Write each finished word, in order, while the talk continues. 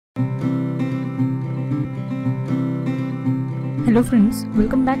Hello friends,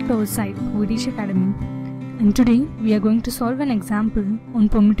 welcome back to our site Vidish Academy, and today we are going to solve an example on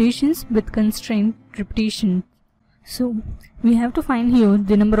permutations with constraint repetition. So we have to find here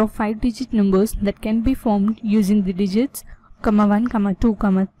the number of 5-digit numbers that can be formed using the digits 1, 2,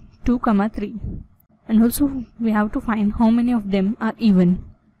 2, 3, and also we have to find how many of them are even.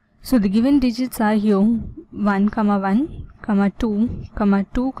 So the given digits are here 1, 1, 2,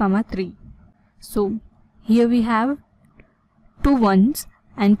 2, 3. So here we have 2 1s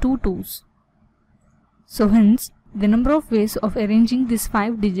and 2 2s. So hence, the number of ways of arranging these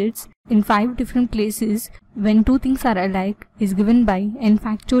 5 digits in 5 different places when two things are alike is given by n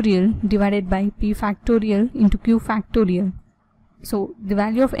factorial divided by p factorial into q factorial. So the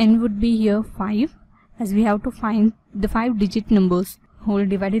value of n would be here 5, as we have to find the 5-digit numbers. Whole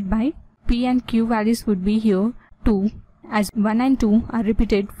divided by p and q values would be here 2, as 1 and 2 are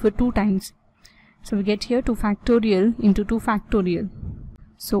repeated for 2 times. So we get here 2 factorial into 2 factorial.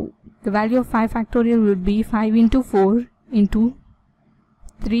 So the value of 5 factorial would be 5 into 4 into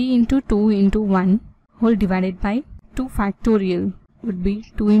 3 into 2 into 1 whole divided by 2 factorial would be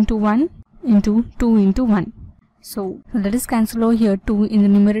 2 into 1 into 2 into 1. So let us cancel over here 2 in the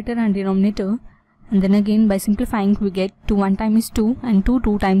numerator and denominator, and then again by simplifying we get 2 1 time is 2 and 2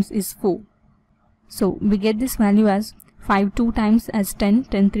 2 times is 4. So we get this value as 5 2 times as 10,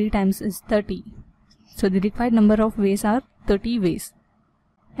 10 3 times is 30. So the required number of ways are 30 ways.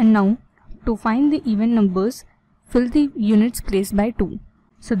 And now to find the even numbers, fill the units place by 2.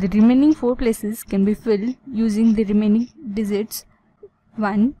 So the remaining 4 places can be filled using the remaining digits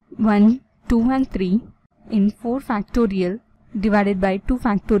 1, 1, 2 and 3 in 4 factorial divided by 2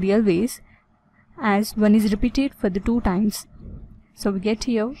 factorial ways, as 1 is repeated for the 2 times. So we get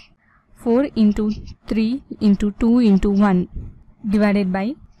here 4 into 3 into 2 into 1 divided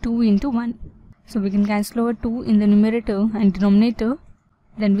by 2 into 1. So we can cancel over 2 in the numerator and denominator.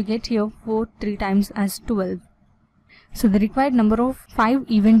 Then we get here 4 3 times as 12. So the required number of 5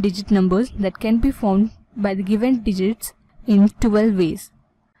 even digit numbers that can be formed by the given digits in 12 ways.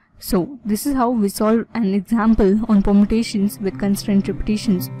 So this is how we solve an example on permutations with constraint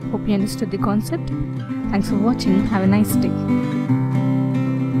repetitions. Hope you understood the concept. Thanks for watching. Have a nice day.